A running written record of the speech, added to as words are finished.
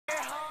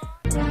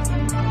Hey,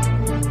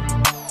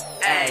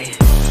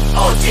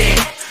 OD,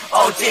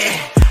 OD,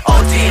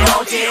 OD,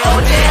 OD,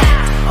 OD,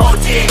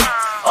 OD,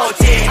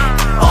 OD,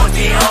 OD,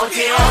 OD,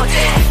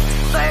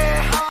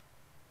 OD.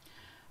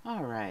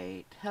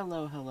 Alright,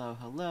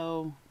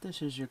 hello,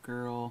 this is your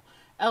girl,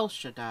 El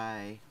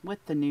Shaddai,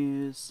 with the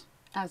news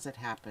as it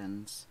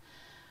happens.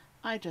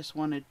 I just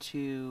wanted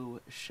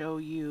to show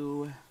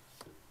you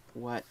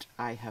what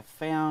I have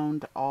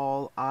found.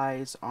 All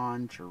eyes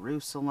on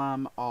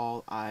Jerusalem,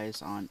 all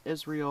eyes on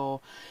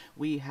Israel.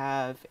 We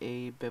have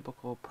a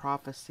biblical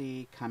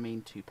prophecy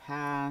coming to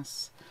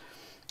pass.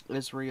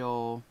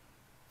 Israel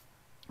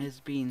is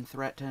being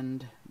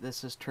threatened.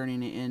 This is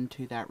turning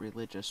into that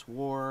religious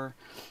war,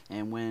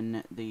 and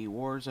when the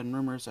wars and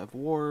rumors of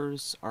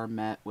wars are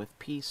met with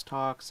peace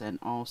talks, and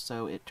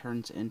also it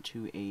turns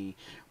into a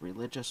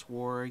religious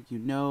war, you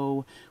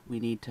know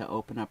we need to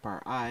open up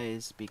our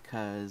eyes,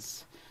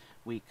 because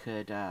we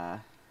could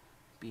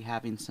be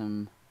having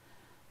some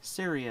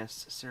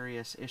serious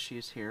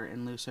issues here,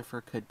 and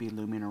Lucifer could be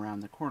looming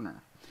around the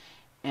corner.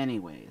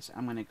 Anyways,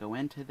 I'm going to go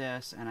into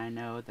this, and I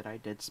know that I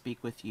did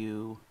speak with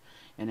you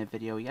in a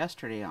video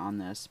yesterday on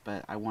this,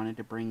 but I wanted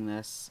to bring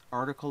this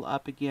article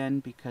up again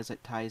because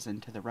it ties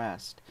into the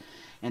rest.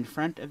 In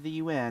front of the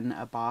UN,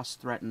 a boss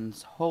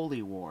threatens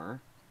holy war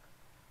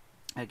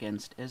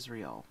against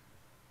Israel.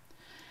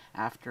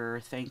 After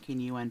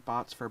thanking UN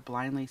bots for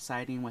blindly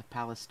siding with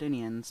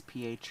Palestinians,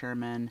 PA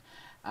Chairman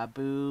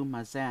Abu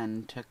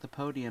Mazen took the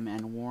podium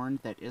and warned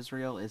that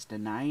Israel is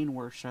denying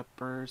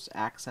worshippers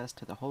access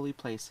to the holy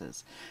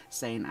places,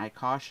 saying, "I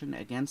caution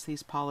against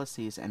these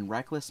policies and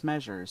reckless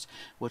measures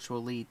which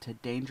will lead to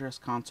dangerous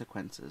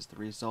consequences. The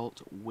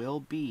result will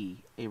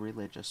be a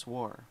religious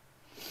war."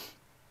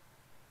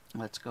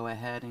 Let's go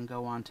ahead and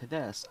go on to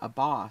this. A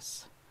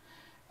boss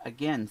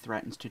again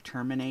threatens to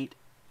terminate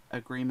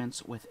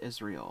agreements with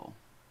Israel.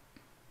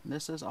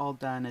 This is all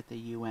done at the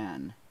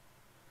UN.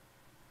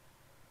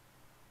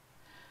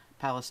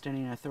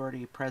 Palestinian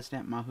Authority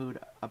President Mahmoud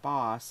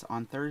Abbas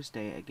on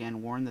Thursday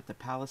again warned that the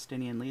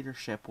Palestinian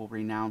leadership will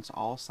renounce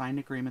all signed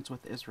agreements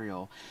with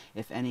Israel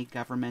if any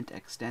government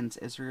extends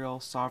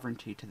Israel's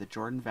sovereignty to the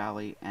Jordan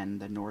Valley and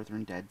the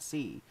northern Dead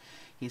Sea.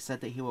 He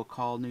said that he will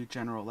call new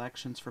general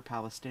elections for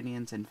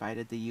Palestinians,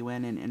 invited the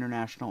UN and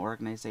international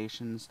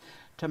organizations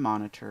to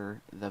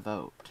monitor the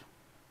vote.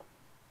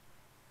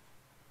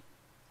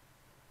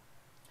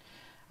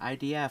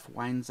 IDF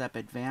winds up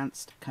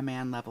advanced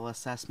command level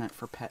assessment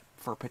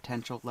for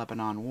potential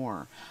Lebanon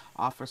war.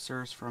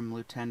 Officers from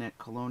Lieutenant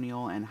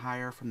Colonial and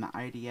higher from the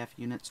IDF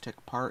units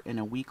took part in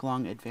a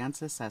week-long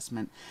advanced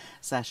assessment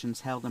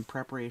sessions held in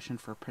preparation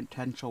for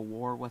potential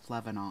war with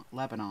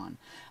Lebanon.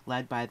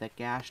 Led by the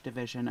Gash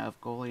Division of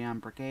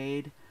Golian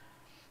Brigade,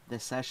 the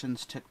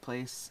sessions took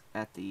place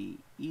at the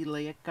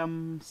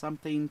Eliakim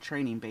something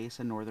training base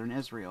in northern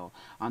Israel.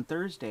 On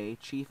Thursday,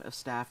 Chief of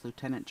Staff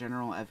Lieutenant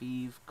General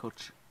Aviv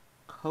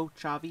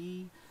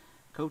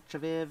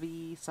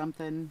Kochavivi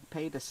something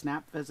paid a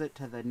snap visit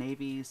to the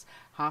Navy's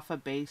Haifa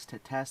base to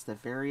test the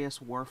various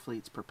war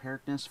fleets'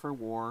 preparedness for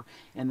war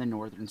in the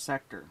northern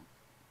sector.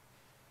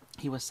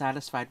 He was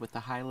satisfied with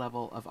the high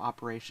level of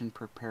operation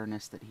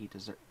preparedness that he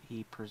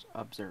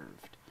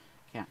observed.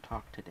 Can't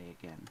talk today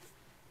again.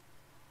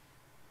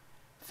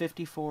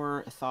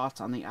 54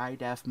 thoughts on the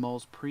IDF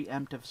MOL's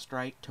preemptive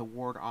strike to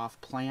ward off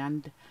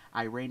planned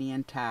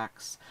Iranian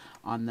attacks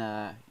on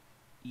the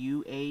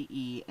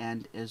UAE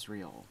and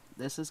Israel.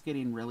 This is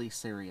getting really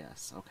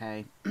serious,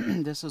 okay?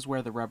 This is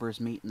where the rubbers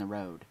meet in the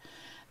road.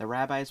 The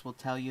rabbis will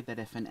tell you that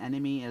if an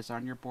enemy is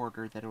on your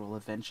border, that it will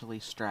eventually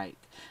strike.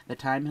 The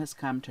time has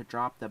come to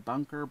drop the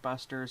bunker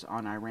busters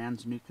on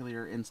Iran's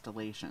nuclear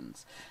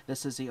installations.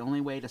 This is the only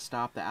way to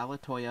stop the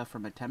Alatoya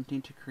from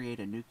attempting to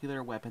create a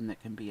nuclear weapon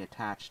that can be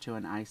attached to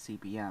an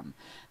ICBM.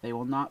 They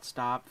will not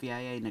stop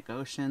VIA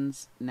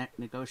negotiations,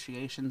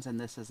 and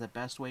this is the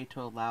best way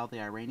to allow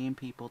the Iranian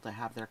people to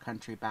have their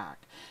country back.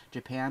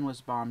 Japan was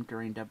bombed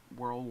during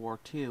World War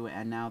II,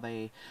 and now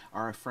they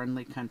are a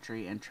friendly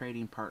country and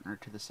trading partner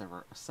to the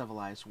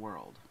civilized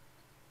world.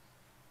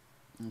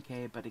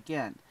 Okay, but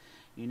again,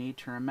 you need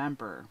to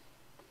remember,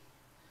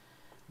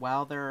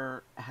 while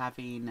they're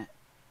having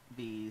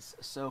these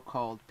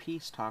so-called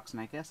peace talks,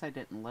 and I guess I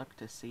didn't look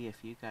to see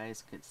if you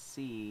guys could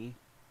see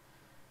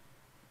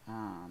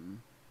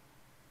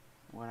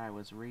what I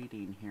was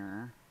reading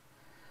here.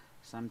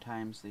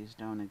 Sometimes these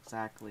don't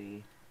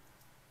exactly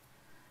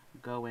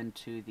go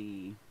into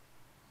the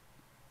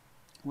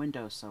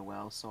window so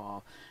well, so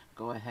I'll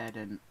go ahead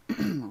and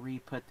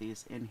re-put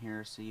these in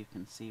here so you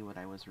can see what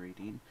I was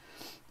reading.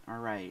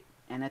 Alright,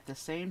 and at the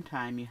same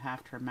time you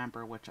have to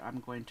remember, which I'm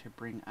going to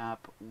bring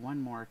up one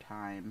more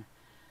time,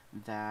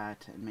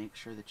 that, and make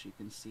sure that you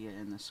can see it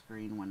in the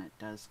screen when it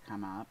does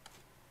come up.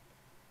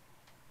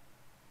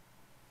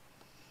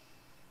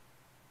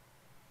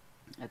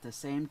 At the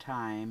same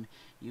time,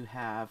 you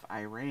have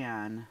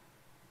Iran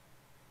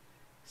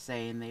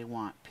saying they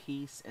want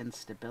peace and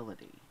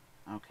stability.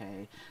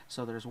 Okay,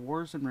 so there's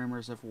wars and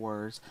rumors of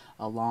wars,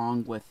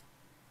 along with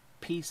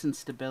peace and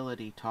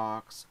stability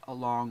talks,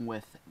 along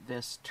with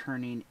this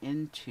turning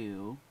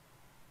into,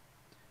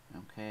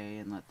 okay,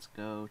 and let's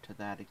go to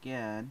that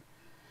again,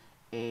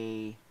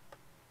 a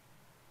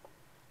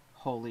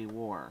holy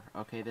war.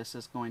 Okay, this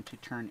is going to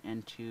turn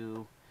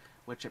into,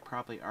 which it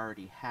probably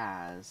already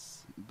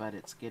has, but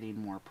it's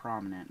getting more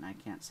prominent, and I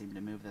can't seem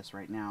to move this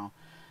right now,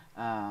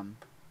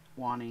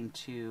 wanting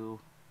to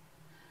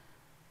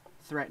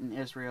threaten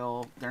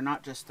Israel. They're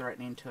not just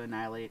threatening to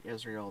annihilate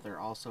Israel, they're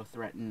also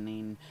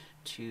threatening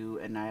to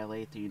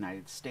annihilate the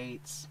United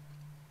States.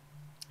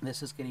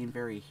 This is getting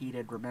very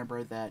heated.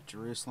 Remember that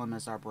Jerusalem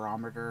is our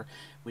barometer.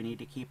 We need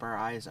to keep our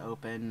eyes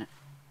open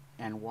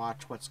and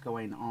watch what's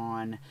going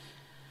on.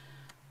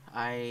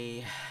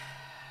 I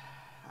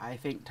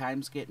think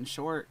time's getting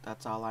short.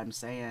 That's all I'm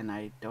saying.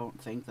 I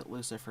don't think that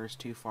Lucifer's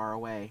too far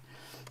away.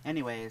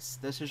 Anyways,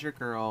 this is your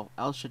girl,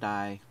 El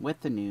Shaddai, with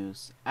the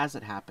news. As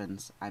it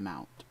happens, I'm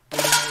out.